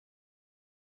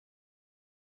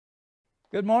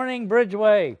Good morning,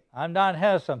 Bridgeway. I'm Don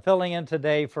Hess. I'm filling in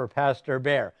today for Pastor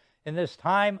Bear. In this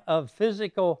time of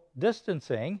physical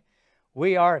distancing,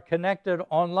 we are connected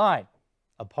online,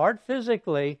 apart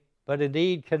physically, but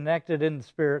indeed connected in the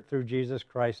Spirit through Jesus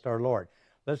Christ our Lord.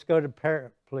 Let's go to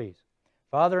prayer, please.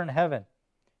 Father in heaven,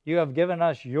 you have given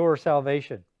us your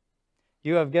salvation.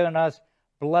 You have given us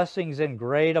blessings in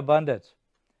great abundance.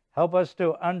 Help us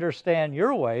to understand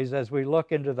your ways as we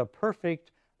look into the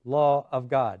perfect law of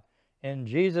God. In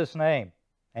Jesus' name,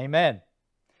 amen.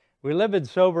 We live in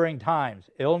sobering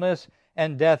times. Illness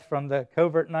and death from the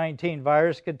COVID-19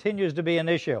 virus continues to be an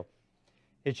issue.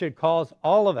 It should cause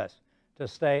all of us to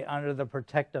stay under the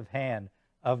protective hand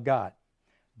of God.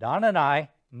 Don and I,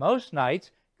 most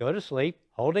nights, go to sleep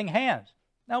holding hands.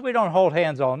 Now, we don't hold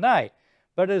hands all night,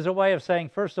 but it is a way of saying,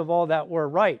 first of all, that we're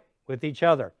right with each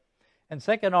other. And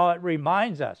second of all, it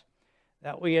reminds us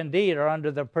that we indeed are under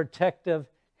the protective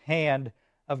hand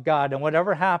of God. And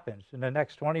whatever happens in the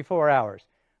next 24 hours,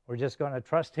 we're just going to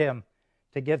trust Him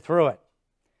to get through it.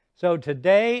 So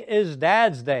today is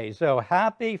Dad's Day. So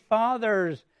happy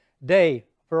Father's Day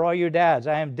for all you dads.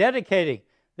 I am dedicating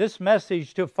this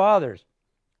message to fathers,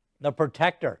 the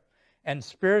protector and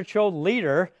spiritual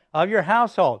leader of your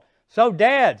household. So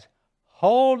dads,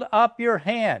 hold up your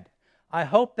hand. I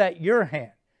hope that your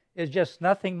hand is just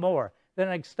nothing more than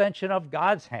an extension of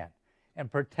God's hand in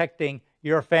protecting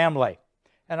your family.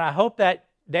 And I hope that,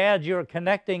 dads, you're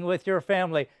connecting with your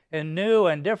family in new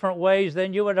and different ways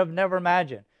than you would have never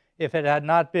imagined if it had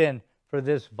not been for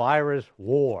this virus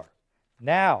war.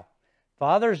 Now,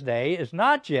 Father's Day is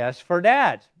not just for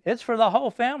dads. It's for the whole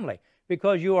family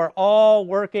because you are all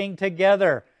working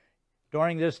together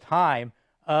during this time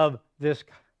of this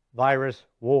virus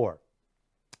war.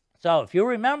 So if you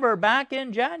remember back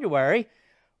in January,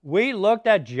 we looked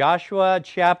at Joshua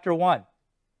chapter 1,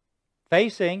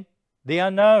 facing the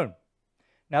unknown.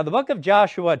 Now, the book of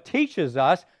Joshua teaches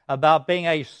us about being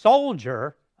a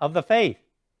soldier of the faith.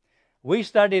 We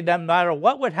studied that no matter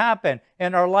what would happen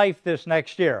in our life this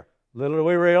next year, little did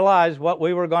we realize what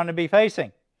we were going to be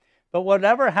facing. But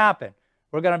whatever happened,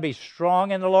 we're going to be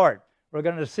strong in the Lord. We're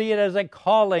going to see it as a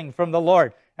calling from the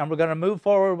Lord, and we're going to move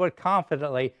forward with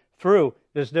confidently through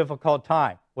this difficult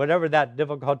time, whatever that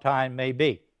difficult time may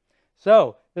be.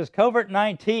 So, this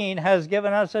COVID-19 has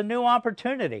given us a new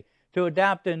opportunity to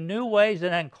adapt in new ways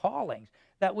and in callings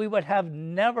that we would have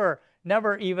never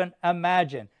even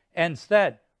imagined.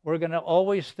 Instead, we're going to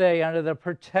always stay under the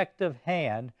protective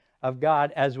hand of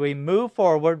God as we move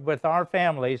forward with our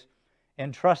families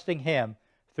in trusting Him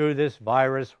through this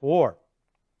virus war.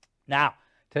 Now,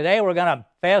 today we're going to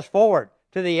fast forward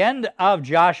to the end of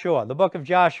Joshua, the book of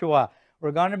Joshua.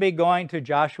 We're going to be going to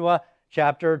Joshua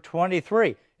chapter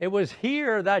 23. It was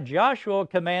here that Joshua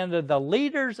commanded the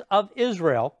leaders of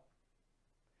Israel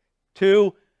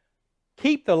to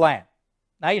keep the land.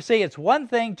 Now you see, it's one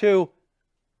thing to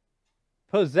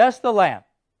possess the land.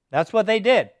 That's what they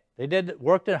did. They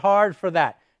worked hard for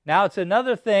that. Now it's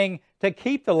another thing to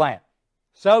keep the land.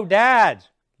 So dads,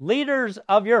 leaders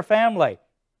of your family,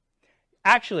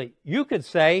 actually, you could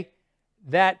say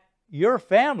that your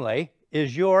family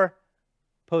is your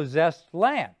possessed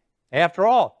land. After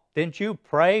all, didn't you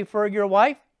pray for your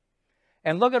wife?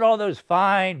 And look at all those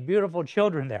fine, beautiful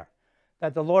children there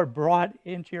that the Lord brought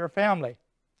into your family.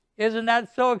 Isn't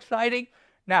that so exciting?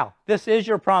 Now, this is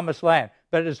your promised land,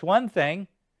 but it's one thing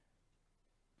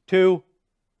to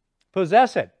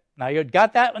possess it. Now, you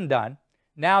got that one done.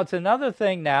 Now, it's another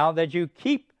thing now that you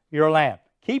keep your land,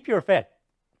 keep your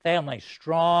family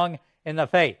strong in the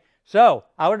faith. So,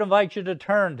 I would invite you to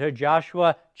turn to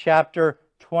Joshua chapter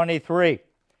 23.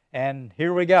 And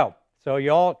here we go. So,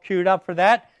 you all queued up for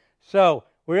that? So,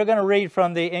 we're going to read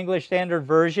from the English Standard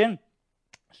Version,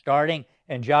 starting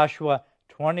in Joshua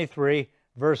 23,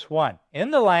 verse 1.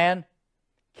 In the land,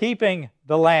 keeping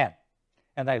the land.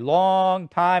 And a long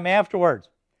time afterwards,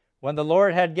 when the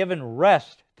Lord had given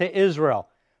rest to Israel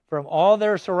from all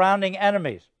their surrounding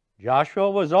enemies,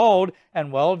 Joshua was old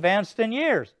and well advanced in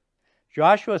years.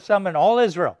 Joshua summoned all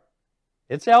Israel,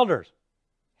 its elders,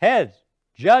 heads,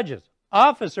 judges,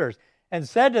 officers, and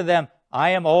said to them, I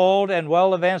am old and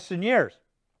well advanced in years,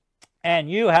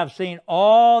 and you have seen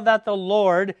all that the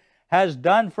Lord has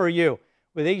done for you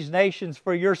with these nations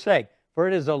for your sake. For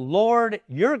it is the Lord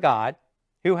your God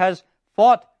who has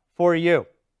fought for you.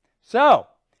 So,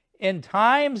 in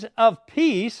times of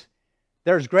peace,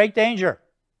 there's great danger.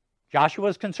 Joshua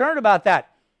was concerned about that.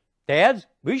 Dads,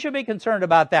 we should be concerned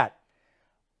about that.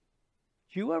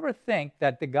 Do you ever think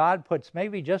that the God puts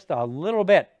maybe just a little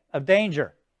bit of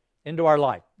danger into our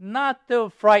life? Not to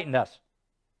frighten us,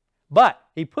 but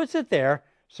He puts it there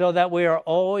so that we are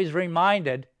always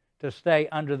reminded to stay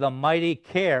under the mighty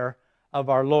care of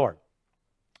our Lord.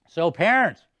 So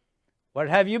parents, what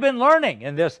have you been learning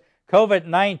in this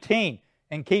COVID-19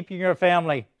 and keeping your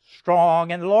family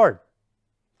strong in the Lord?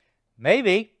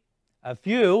 Maybe a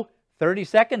few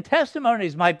 30-second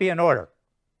testimonies might be in order.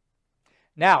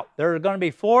 Now, there are going to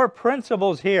be 4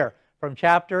 principles here from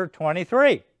chapter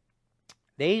 23.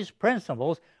 These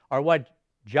principles are what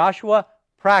Joshua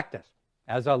practiced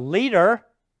as a leader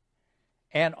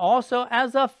and also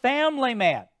as a family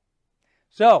man.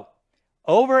 So,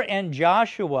 over in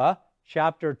Joshua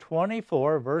chapter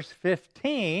 24, verse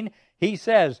 15, he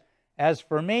says, "As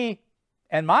for me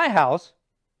and my house,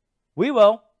 we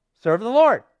will serve the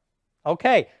Lord."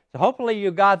 Okay, so hopefully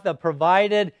you got the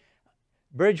provided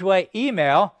Bridgeway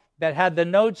email that had the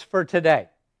notes for today.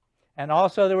 And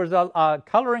also there was a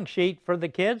coloring sheet for the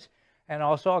kids and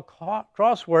also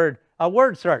a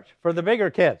word search for the bigger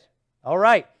kids. All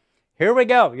right, here we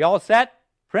go. You all set?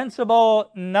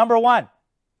 Principle number 1.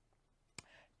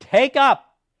 Take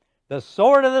up the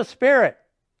sword of the Spirit.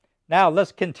 Now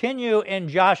let's continue in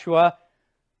Joshua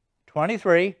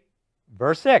 23,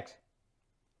 verse 6.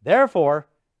 "Therefore,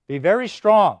 be very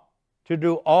strong to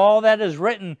do all that is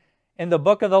written in the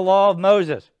book of the law of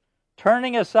Moses,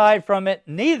 turning aside from it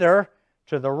neither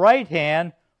to the right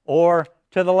hand or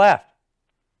to the left."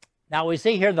 Now we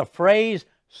see here the phrase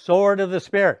sword of the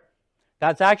Spirit.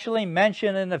 That's actually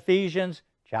mentioned in Ephesians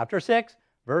chapter 6,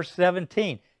 verse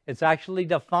 17. It's actually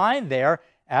defined there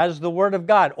as the Word of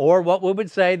God, or what we would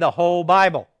say the whole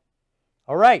Bible.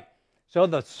 All right, so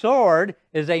the sword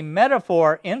is a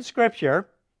metaphor in Scripture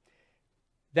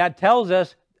that tells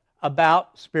us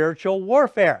about spiritual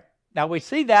warfare. Now we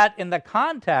see that in the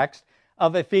context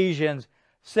of Ephesians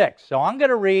 6. So I'm going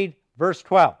to read verse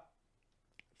 12.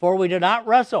 "For we do not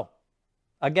wrestle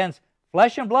against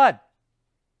flesh and blood,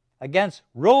 against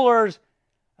rulers,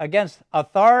 against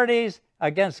authorities,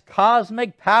 against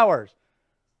cosmic powers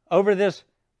over this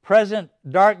present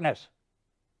darkness,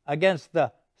 against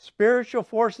the spiritual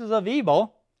forces of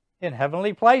evil in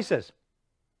heavenly places."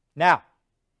 Now,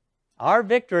 our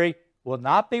victory will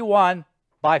not be won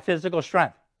by physical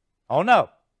strength. Oh no.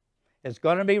 It's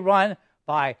going to be won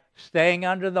by staying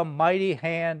under the mighty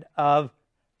hand of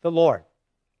the Lord.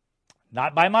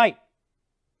 Not by might,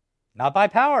 not by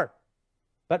power,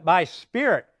 but by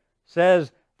Spirit,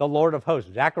 says the Lord of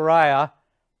hosts. Zechariah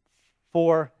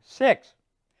 4:6.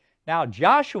 Now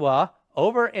Joshua,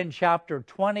 over in chapter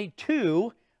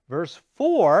 22, verse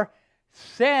 4,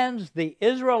 sends the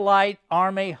Israelite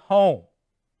army home,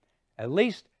 at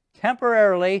least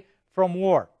temporarily, from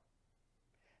war.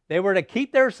 They were to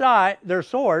keep their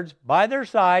swords by their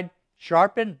side,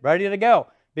 sharpened, ready to go,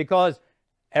 because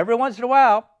every once in a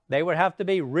while they would have to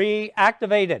be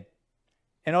reactivated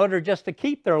in order just to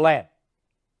keep their land.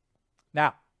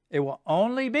 Now, it will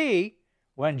only be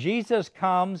when Jesus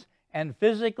comes and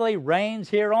physically reigns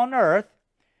here on earth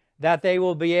that they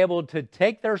will be able to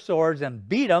take their swords and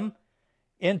beat them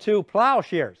into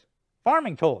plowshares,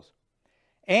 farming tools,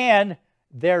 and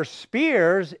their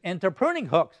spears into pruning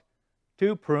hooks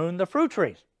to prune the fruit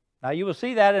trees. Now you will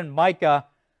see that in Micah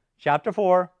chapter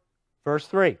 4, verse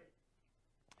 3.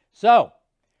 So,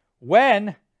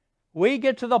 when we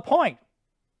get to the point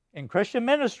in Christian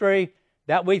ministry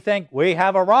that we think we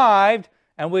have arrived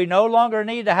and we no longer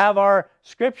need to have our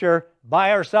scripture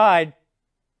by our side,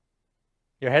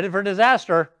 you're headed for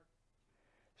disaster.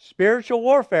 Spiritual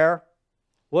warfare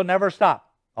will never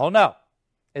stop. Oh no.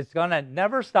 It's going to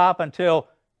never stop until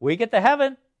we get to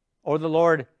heaven or the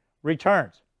Lord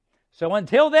returns. So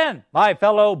until then, my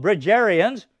fellow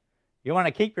Bridgerians, you want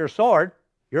to keep your sword,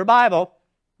 your Bible,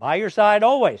 by your side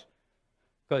always.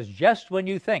 Because just when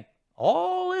you think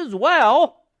all is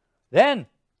well, then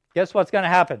guess what's going to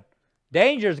happen?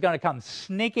 Danger is going to come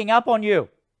sneaking up on you.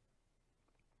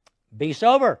 Be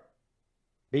sober.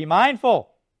 Be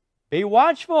mindful. Be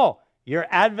watchful. Your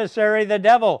adversary, the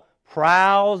devil,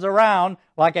 prowls around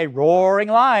like a roaring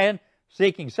lion,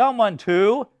 seeking someone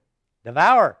to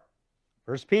devour.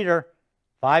 1 Peter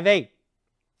 5:8.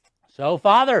 So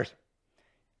fathers,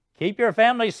 keep your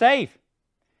family safe.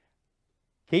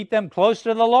 Keep them close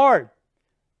to the Lord.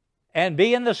 And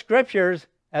be in the Scriptures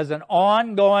as an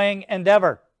ongoing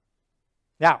endeavor.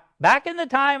 Now, back in the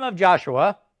time of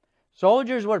Joshua,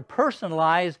 soldiers would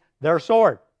personalize their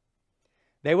sword.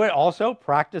 They would also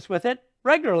practice with it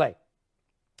regularly.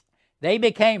 They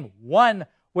became one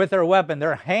with their weapon.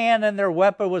 Their hand and their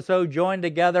weapon was so joined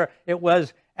together, it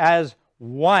was as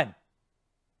one.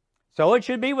 So it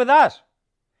should be with us.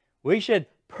 We should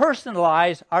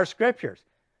personalize our scriptures.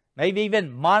 Maybe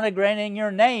even monogramming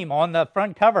your name on the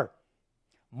front cover.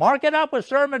 Mark it up with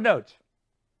sermon notes,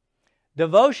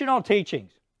 devotional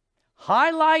teachings,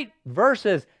 Highlight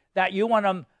verses that you want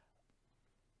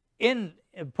to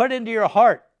put into your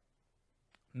heart.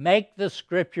 Make the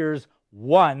Scriptures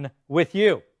one with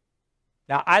you.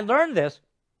 Now, I learned this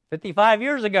 55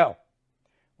 years ago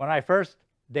when I first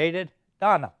dated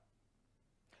Donna.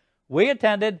 We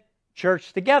attended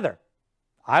church together.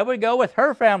 I would go with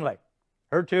her family,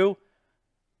 her 2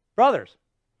 brothers.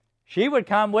 She would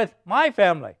come with my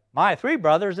family, my 3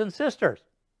 brothers and sisters.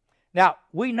 Now,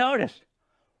 we noticed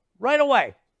right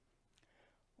away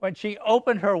when she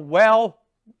opened her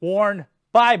well-worn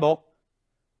Bible,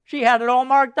 she had it all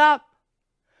marked up.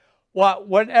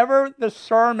 Whatever the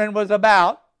sermon was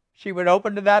about, she would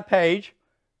open to that page,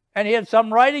 and he had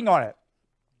some writing on it.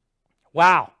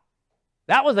 Wow.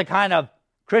 That was the kind of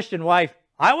Christian wife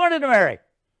I wanted to marry.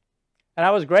 And I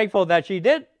was grateful that she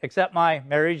did accept my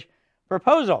marriage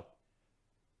proposal.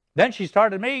 Then she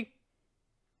started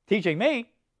teaching me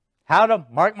how to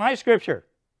mark my Scripture.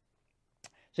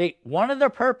 See, one of the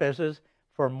purposes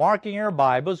for marking your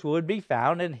Bibles would be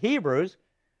found in Hebrews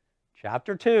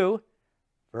chapter 2,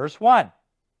 verse 1.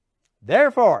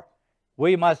 Therefore,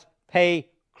 we must pay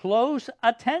close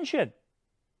attention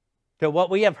to what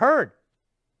we have heard,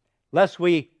 lest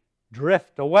we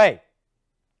drift away.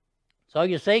 So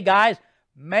you see, guys,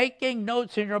 making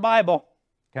notes in your Bible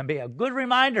can be a good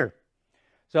reminder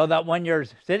so that when you're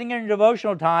sitting in your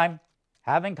devotional time,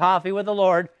 having coffee with the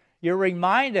Lord, you're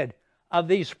reminded of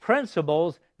these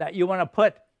principles that you want to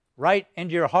put right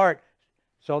into your heart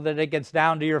so that it gets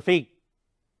down to your feet.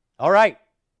 All right,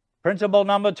 principle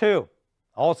number 2.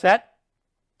 All set?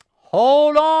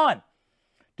 Hold on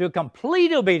to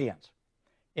complete obedience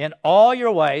in all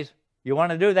your ways. You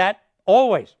want to do that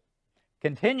always.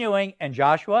 Continuing in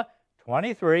Joshua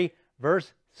 23,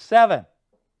 verse 7.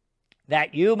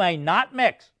 That you may not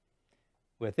mix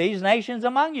with these nations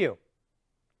among you,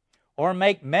 or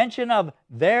make mention of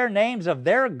their names of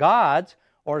their gods,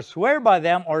 or swear by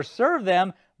them, or serve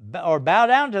them, or bow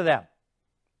down to them.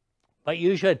 But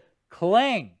you should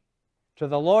cling to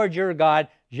the Lord your God,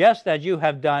 just as you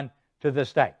have done to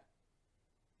this day.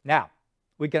 Now,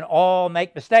 we can all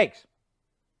make mistakes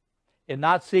in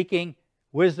not seeking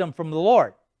wisdom from the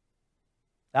Lord.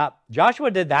 Now,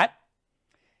 Joshua did that.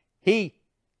 In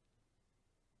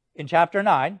chapter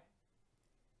 9,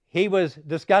 he was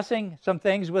discussing some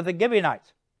things with the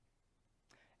Gibeonites.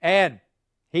 And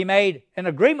he made an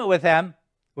agreement with them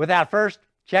without first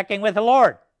checking with the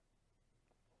Lord.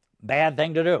 Bad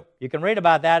thing to do. You can read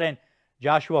about that in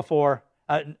Joshua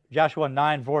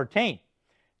 9:14.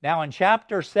 Now in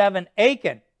chapter 7,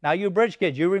 Achan. Now you bridge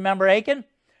kids, you remember Achan?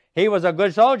 He was a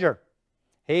good soldier.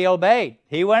 He obeyed.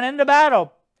 He went into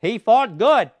battle. He fought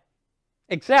good.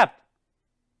 Except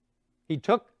he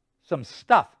took some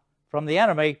stuff from the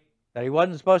enemy that he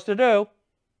wasn't supposed to do.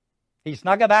 He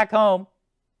snuck it back home,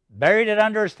 buried it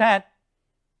under his tent,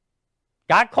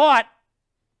 got caught.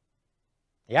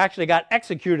 He actually got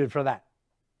executed for that.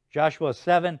 Joshua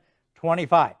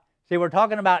 7:25. See, we're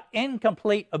talking about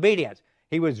incomplete obedience.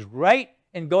 He was right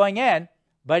in going in,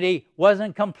 but he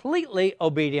wasn't completely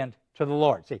obedient to the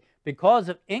Lord. See, because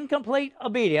of incomplete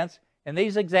obedience, in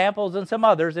these examples and some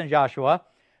others in Joshua,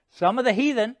 some of the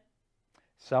heathen,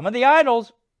 some of the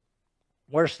idols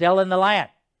were still in the land.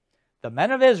 The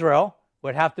men of Israel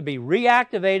would have to be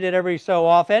reactivated every so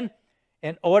often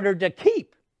in order to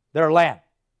keep their land.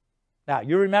 Now,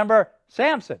 you remember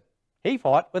Samson. He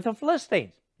fought with the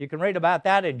Philistines. You can read about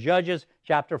that in Judges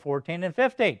chapter 14 and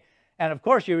 15. And of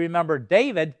course, you remember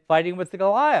David fighting with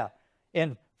Goliath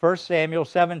in 1 Samuel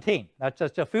 17. That's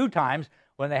just a few times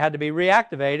when they had to be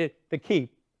reactivated to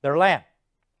keep their land.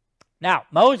 Now,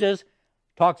 Moses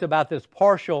talks about this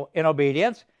partial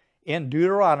inobedience in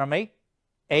Deuteronomy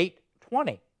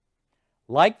 8:20.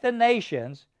 Like the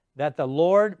nations that the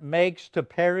Lord makes to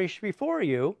perish before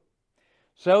you,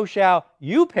 so shall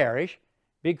you perish,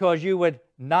 because you would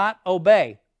not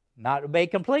obey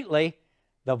completely,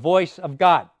 the voice of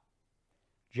God.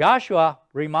 Joshua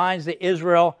reminds the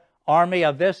Israel army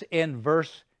of this in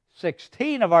verse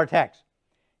 16 of our text.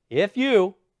 If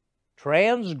you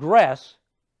transgress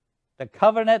the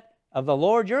covenant of the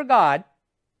Lord your God,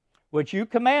 which you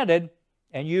commanded,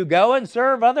 and you go and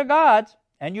serve other gods,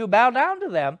 and you bow down to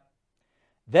them,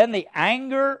 then the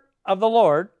anger of the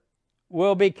Lord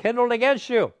will be kindled against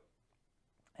you,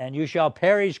 and you shall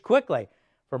perish quickly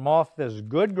from off this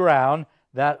good ground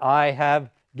that I have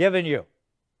given you.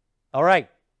 All right.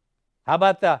 How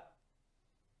about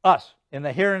us in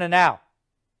the here and the now?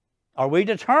 Are we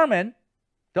determined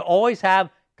to always have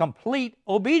complete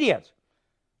obedience?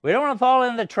 We don't want to fall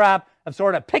in the trap of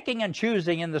sort of picking and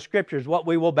choosing in the Scriptures what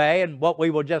we will obey and what we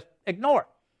will just ignore.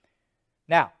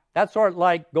 Now, that's sort of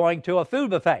like going to a food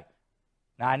buffet.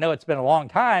 Now, I know it's been a long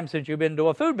time since you've been to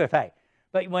a food buffet.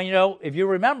 But when if you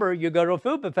remember, you go to a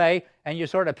food buffet and you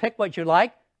sort of pick what you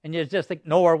like and you just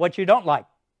ignore what you don't like.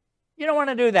 You don't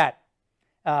want to do that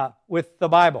with the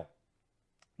Bible.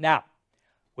 Now,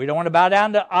 we don't want to bow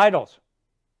down to idols.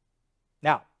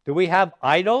 Now, do we have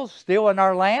idols still in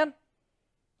our land?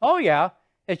 Oh, yeah.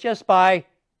 It's just by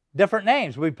different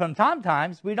names.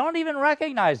 Sometimes we don't even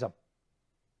recognize them.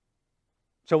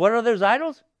 So what are those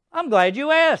idols? I'm glad you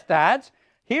asked, dads.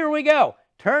 Here we go.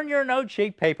 Turn your note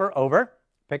sheet paper over.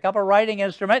 Pick up a writing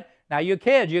instrument. Now, you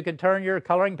kids, you can turn your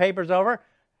coloring papers over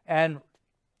and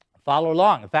follow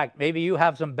along. In fact, maybe you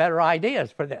have some better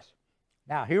ideas for this.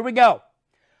 Now, here we go.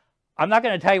 I'm not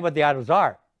going to tell you what the idols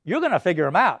are. You're going to figure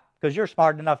them out because you're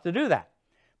smart enough to do that.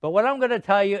 But what I'm going to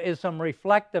tell you is some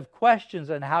reflective questions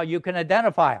on how you can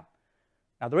identify them.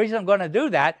 Now, the reason I'm going to do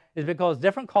that is because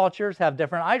different cultures have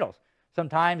different idols.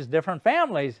 Sometimes different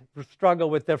families struggle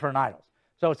with different idols.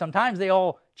 So sometimes they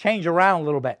all change around a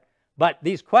little bit. But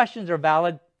these questions are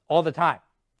valid all the time.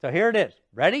 So here it is.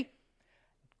 Ready?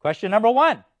 Question number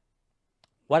 1.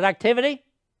 What activity,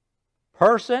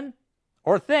 person,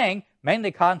 or thing, mainly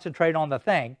concentrate on the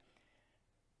thing,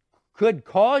 could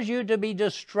cause you to be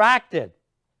distracted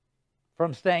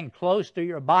from staying close to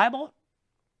your Bible,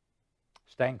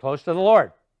 staying close to the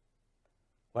Lord?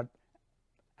 What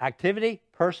activity,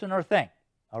 person, or thing?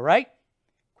 All right?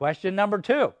 Question number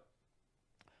 2.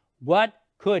 What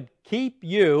could keep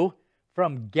you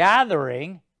from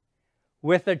gathering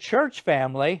with the church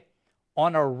family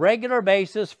on a regular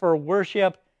basis for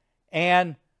worship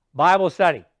and Bible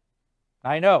study?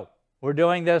 I know we're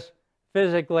doing this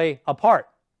physically apart,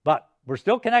 but we're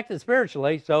still connected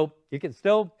spiritually, so it's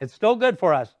still good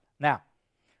for us now.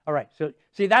 All right, so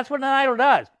see, that's what an idol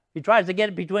does. He tries to get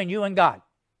it between you and God.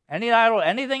 Any idol,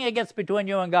 anything that gets between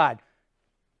you and God,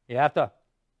 you have to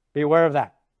be aware of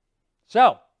that.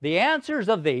 So, the answers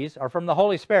of these are from the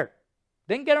Holy Spirit.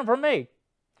 Didn't get them from me.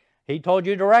 He told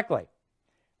you directly.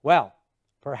 Well,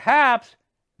 perhaps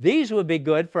these would be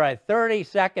good for a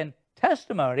 30-second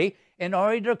testimony in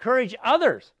order to encourage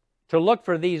others to look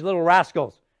for these little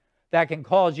rascals that can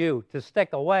cause you to stick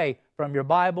away from your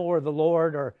Bible or the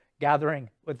Lord or gathering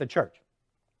with the church.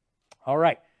 All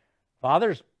right.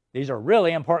 Fathers, these are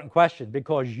really important questions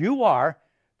because you are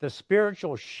the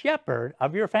spiritual shepherd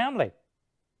of your family.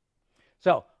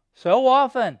 So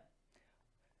often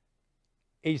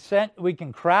we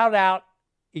can crowd out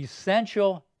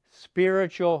essential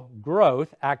spiritual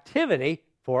growth activity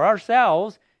for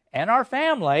ourselves and our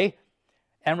family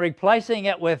and replacing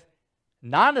it with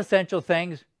non-essential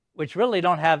things which really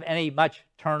don't have any much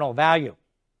eternal value.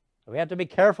 So we have to be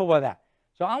careful with that.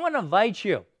 So I want to invite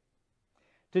you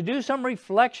to do some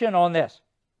reflection on this.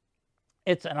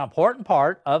 It's an important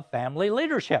part of family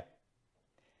leadership.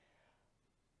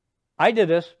 I did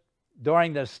this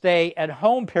during the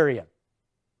stay-at-home period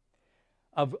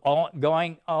of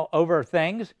going over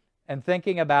things and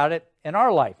thinking about it in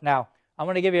our life. Now, I'm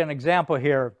going to give you an example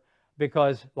here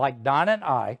because, like Don and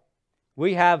I,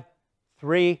 we have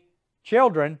 3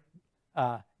 children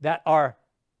that are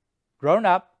grown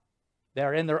up.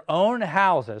 They're in their own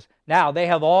houses. Now, they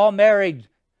have all married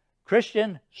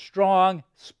Christian, strong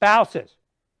spouses.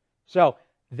 So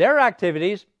their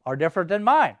activities are different than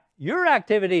mine. Your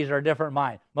activities are different than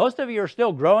mine. Most of you are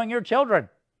still growing your children,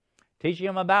 teaching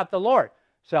them about the Lord.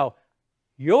 So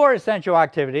your essential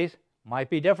activities might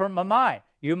be different than mine.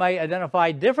 You may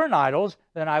identify different idols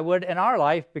than I would in our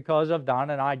life because of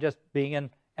Don and I just being in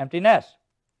empty nests.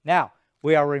 Now,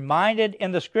 we are reminded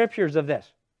in the Scriptures of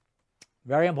this.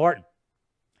 Very important.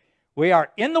 We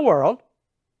are in the world.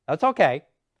 That's okay.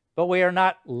 But we are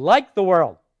not like the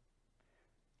world.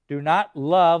 Do not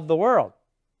love the world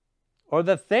or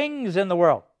the things in the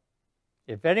world.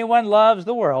 If anyone loves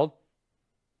the world,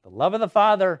 the love of the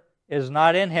Father is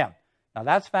not in him. Now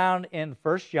that's found in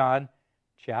 1 John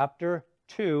chapter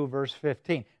 2, verse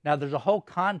 15. Now there's a whole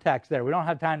context there. We don't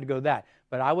have time to go that.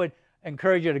 But I would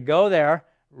encourage you to go there,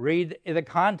 read the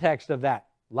context of that.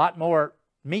 A lot more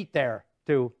meat there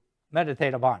to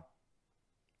meditate upon.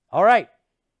 All right.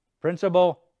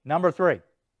 Principle number 3.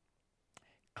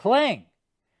 Cling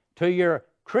to your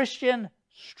Christian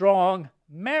strong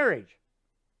marriage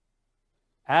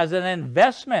as an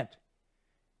investment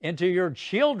into your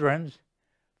children's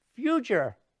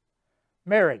future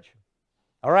marriage.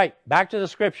 All right, back to the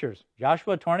Scriptures.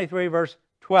 Joshua 23, verse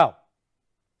 12.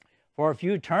 For if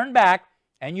you turn back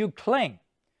and you cling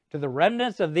to the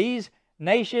remnants of these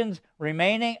nations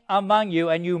remaining among you,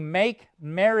 and you make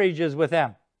marriages with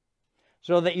them,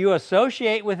 so that you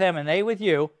associate with them and they with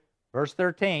you, verse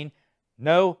 13,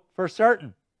 know for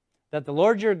certain that the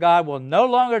Lord your God will no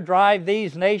longer drive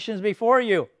these nations before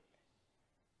you,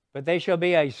 but they shall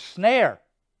be a snare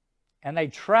and a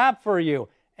trap for you,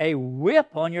 a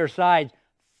whip on your sides,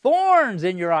 thorns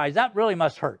in your eyes. That really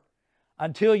must hurt,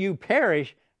 until you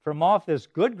perish from off this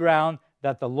good ground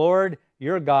that the Lord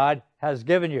your God has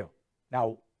given you.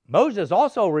 Now, Moses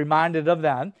also reminded of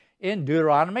them in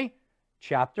Deuteronomy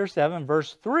chapter 7,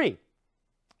 verse 3.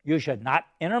 You should not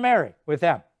intermarry with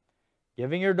them,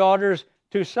 giving your daughters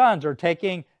to sons or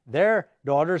taking their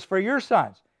daughters for your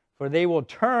sons, for they will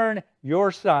turn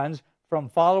your sons from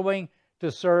following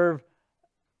to serve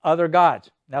other gods.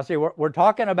 Now, see, we're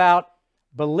talking about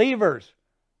believers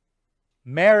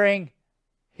marrying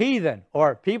heathen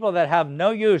or people that have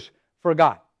no use for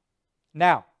God.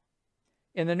 Now,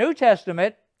 in the New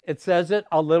Testament, it says it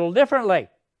a little differently.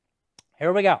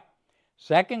 Here we go.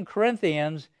 2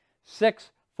 Corinthians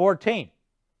 6:14.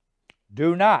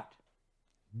 Do not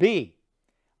be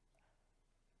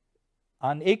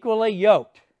unequally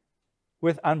yoked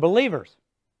with unbelievers.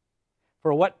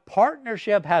 For what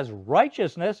partnership has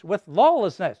righteousness with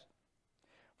lawlessness?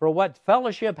 For what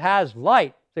fellowship has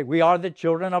light? See, we are the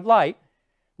children of light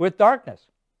with darkness.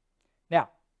 Now,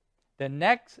 the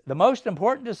most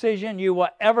important decision you will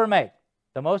ever make,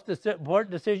 the most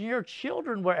important decision your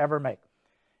children will ever make,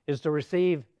 is to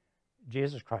receive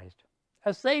Jesus Christ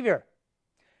as Savior.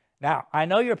 Now, I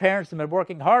know your parents have been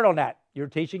working hard on that. You're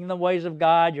teaching them the ways of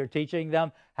God. You're teaching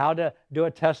them how to do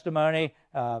a testimony.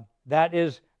 That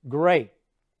is great.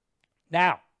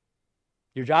 Now,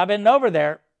 your job isn't over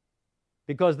there,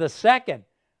 because the second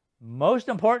most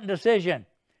important decision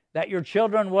that your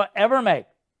children will ever make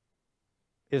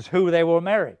is who they will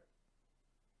marry.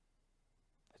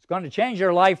 It's going to change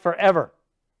your life forever.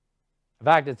 In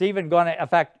fact, it's even going to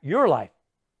affect your life.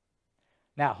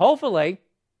 Now, hopefully,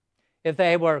 if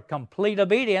they were complete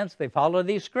obedience, they follow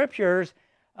these scriptures,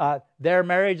 their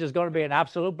marriage is going to be an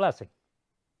absolute blessing.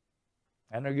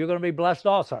 And you're going to be blessed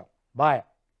also by it.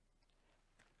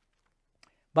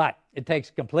 But it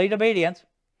takes complete obedience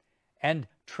and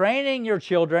training your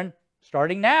children,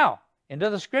 starting now, into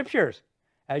the scriptures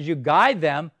as you guide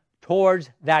them towards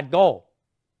that goal.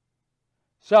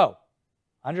 So,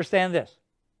 understand this.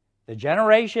 The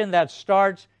generation that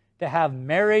starts to have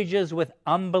marriages with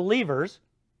unbelievers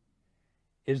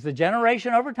is the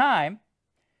generation over time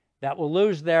that will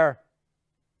lose their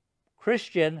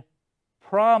Christian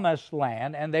promised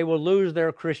land, and they will lose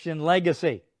their Christian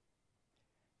legacy.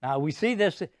 Now, we see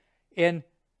this in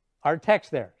our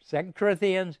text there, 2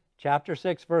 Corinthians chapter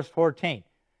 6, verse 14.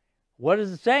 What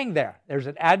is it saying there? There's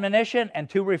an admonition and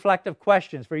two reflective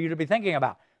questions for you to be thinking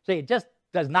about. See, it just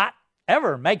does not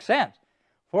ever make sense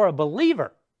for a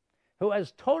believer who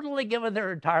has totally given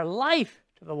their entire life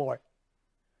to the Lord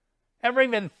ever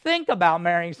even think about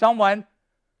marrying someone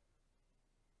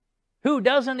who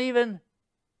doesn't even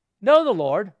know the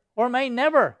Lord or may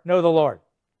never know the Lord.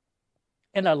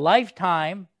 In a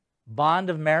lifetime bond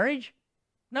of marriage?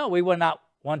 No, we would not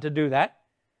want to do that.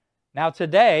 Now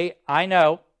today, I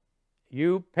know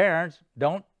you parents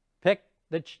don't pick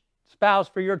the spouse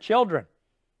for your children.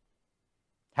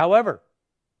 However,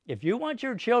 if you want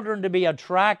your children to be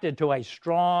attracted to a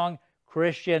strong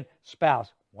Christian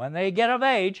spouse when they get of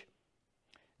age,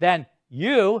 then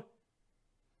you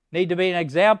need to be an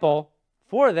example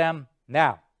for them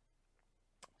now.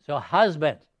 So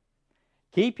husbands,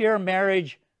 keep your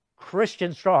marriage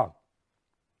Christian strong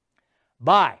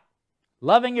by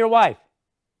loving your wife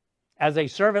as a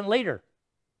servant leader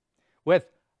with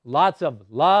lots of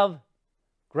love,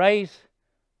 grace,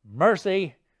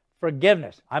 mercy,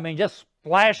 forgiveness. I mean, just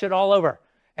splash it all over,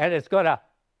 and it's going to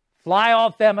fly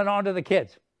off them and onto the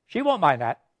kids. She won't mind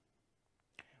that.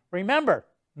 Remember,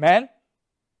 men,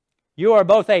 you are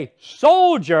both a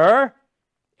soldier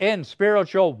in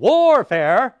spiritual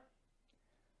warfare,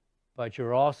 but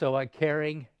you're also a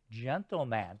caring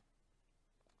gentleman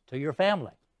to your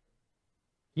family.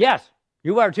 Yes,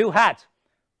 you wear two hats.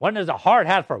 One is a hard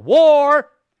hat for war,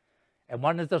 and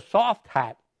one is a soft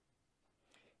hat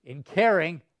in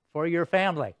caring for your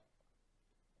family.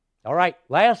 All right,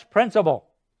 last principle.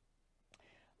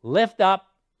 Lift up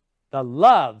the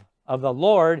love of the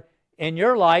Lord in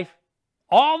your life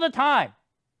all the time.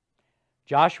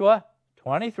 Joshua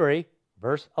 23,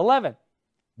 verse 11.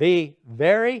 Be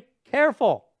very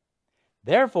careful,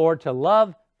 therefore, to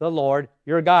love the Lord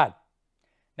your God.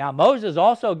 Now, Moses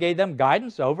also gave them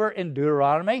guidance over in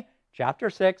Deuteronomy chapter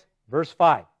 6, verse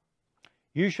 5.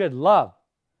 You should love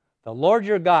the Lord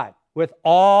your God with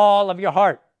all of your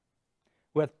heart,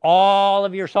 with all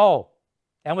of your soul,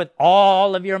 and with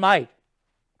all of your might.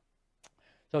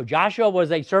 So Joshua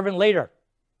was a servant leader.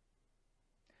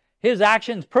 his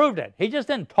actions proved it. He just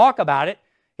didn't talk about it.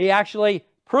 He actually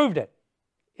proved it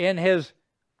in his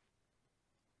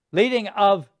leading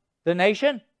of the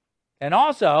nation and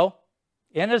also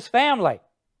in his family.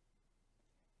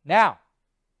 Now,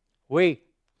 we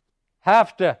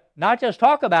have to not just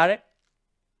talk about it,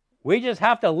 we just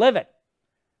have to live it.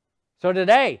 So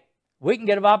today, we can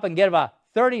get up and give a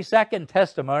 30-second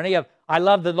testimony of, I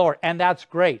love the Lord, and that's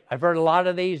great. I've heard a lot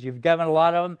of these. You've given a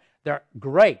lot of them. They're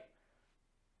great.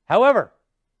 However,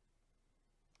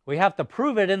 we have to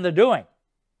prove it in the doing.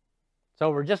 So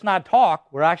we're just not talk,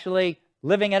 we're actually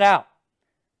living it out.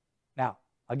 Now,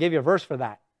 I'll give you a verse for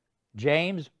that.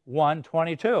 James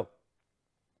 1:22.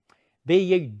 Be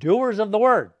ye doers of the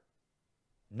word,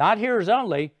 not hearers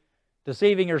only,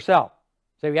 deceiving yourself.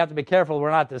 So we have to be careful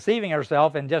we're not deceiving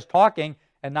ourselves and just talking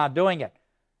and not doing it.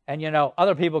 And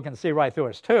other people can see right through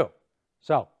us too.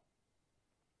 So,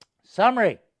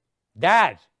 summary,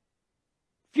 dads,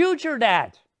 future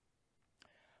dads,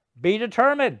 be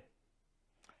determined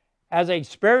as a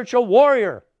spiritual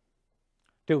warrior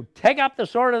to take up the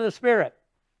sword of the Spirit.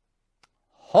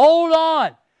 Hold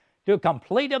on to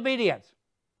complete obedience.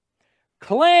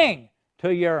 Cling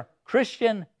to your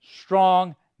Christian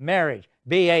strong marriage.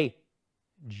 Be a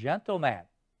gentleman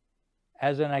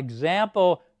as an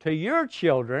example to your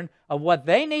children of what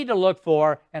they need to look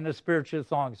for in a spiritually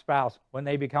strong spouse when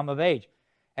they become of age.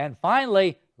 And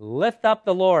finally, lift up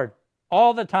the Lord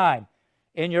all the time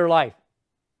in your life.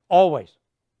 Always.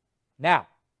 Now,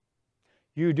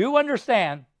 you do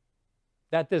understand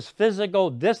that this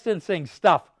physical distancing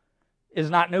stuff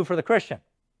is not new for the Christian.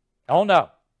 Oh, no.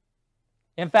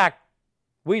 In fact,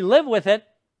 we live with it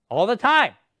all the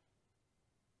time.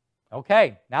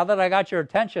 Okay, now that I got your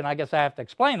attention, I guess I have to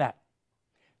explain that.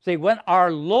 See, when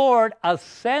our Lord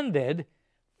ascended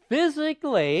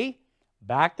physically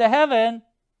back to heaven,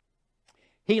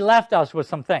 he left us with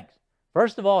some things.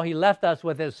 First of all, he left us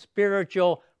with his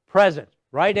spiritual presence,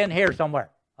 right in here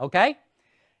somewhere, okay?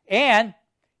 And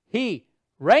he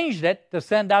arranged it to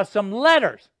send us some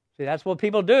letters. See, that's what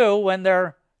people do when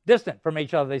they're distant from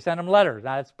each other. They send them letters.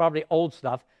 Now, it's probably old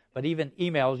stuff, but even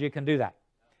emails, you can do that.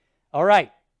 All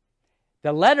right.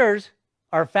 The letters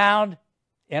are found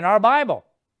in our Bible.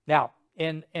 Now,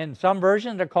 in some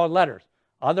versions, they're called letters.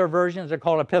 Other versions are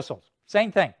called epistles.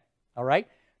 Same thing. All right?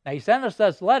 Now, he sent us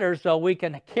those letters so we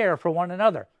can care for one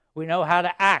another. We know how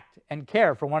to act and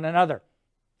care for one another.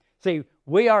 See,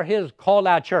 we are his called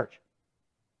out church.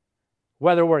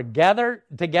 Whether we're gathered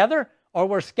together or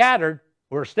we're scattered,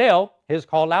 we're still his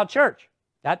called out church.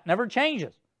 That never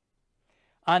changes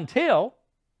until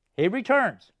he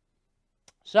returns.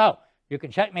 So, you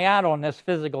can check me out on this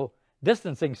physical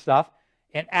distancing stuff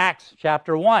in Acts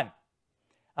chapter 1.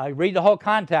 I read the whole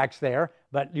context there,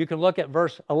 but you can look at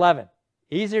verse 11.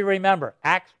 Easy to remember,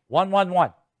 Acts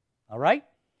 1:1:1. All right?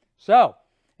 So,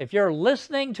 if you're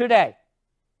listening today,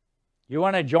 you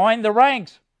want to join the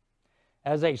ranks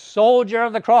as a soldier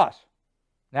of the cross.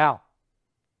 Now,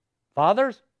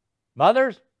 fathers,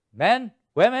 mothers, men,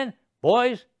 women,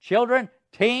 boys, children,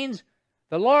 teens,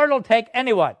 the Lord will take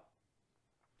anyone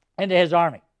into his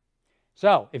army.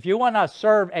 So, if you want to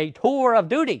serve a tour of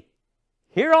duty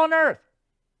here on earth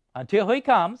until he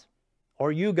comes,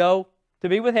 or you go to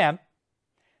be with him,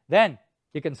 then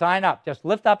you can sign up. Just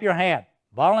lift up your hand.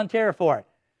 Volunteer for it.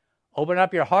 Open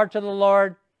up your heart to the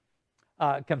Lord.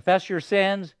 Confess your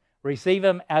sins. Receive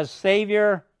him as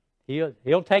Savior.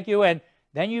 He'll take you in.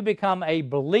 Then you become a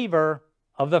believer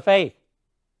of the faith.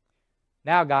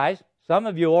 Now, guys, some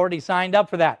of you already signed up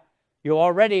for that. You're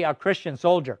already a Christian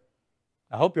soldier.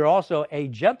 I hope you're also a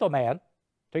gentleman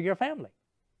to your family.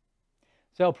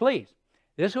 So please,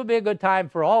 this would be a good time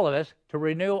for all of us to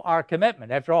renew our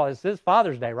commitment. After all, this is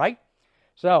Father's Day, right?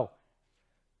 So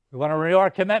we want to renew our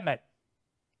commitment.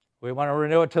 We want to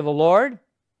renew it to the Lord,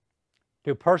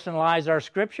 to personalize our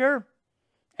Scripture,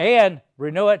 and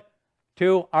renew it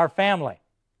to our family.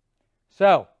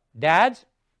 So, dads,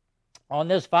 on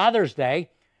this Father's Day,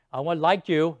 I would invite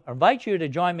you to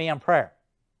join me in prayer.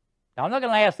 Now, I'm not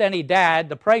going to ask any dad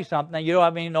to pray something you don't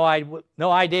have no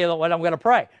idea what I'm going to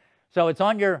pray. So it's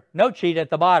on your note sheet at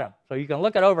the bottom. So you can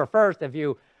look it over first if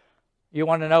you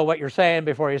want to know what you're saying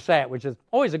before you say it, which is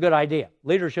always a good idea.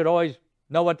 Leaders should always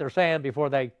know what they're saying before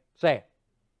they say it.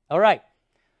 All right,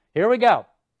 here we go.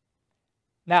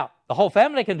 Now, the whole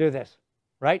family can do this,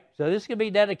 right? So this can be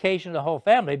dedication to the whole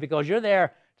family because you're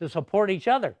there to support each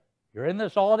other. You're in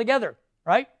this all together,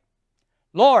 right?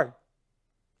 Lord,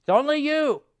 it's only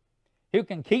you who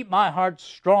can keep my heart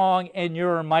strong in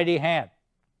your mighty hand.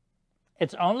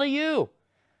 It's only you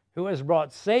who has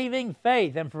brought saving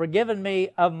faith and forgiven me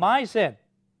of my sin.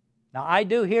 Now, I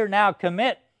do here now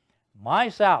commit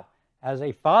myself as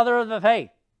a father of the faith,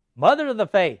 mother of the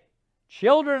faith,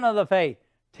 children of the faith,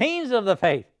 teens of the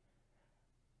faith,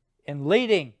 in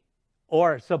leading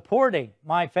or supporting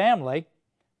my family,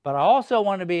 but I also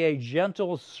want to be a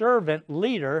gentle servant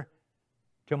leader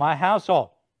to my household.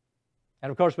 And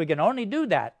of course, we can only do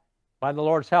that by the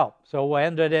Lord's help. So we'll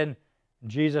end it in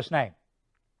Jesus' name.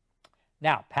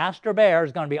 Now, Pastor Bear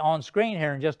is going to be on screen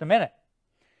here in just a minute,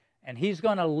 and he's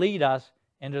going to lead us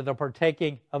into the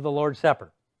partaking of the Lord's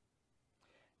Supper.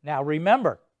 Now,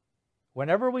 remember,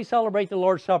 whenever we celebrate the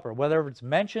Lord's Supper, whether it's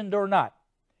mentioned or not,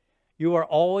 you are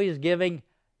always giving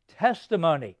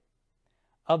testimony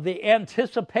of the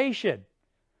anticipation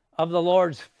of the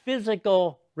Lord's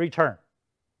physical return.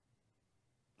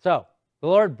 So, the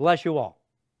Lord bless you all.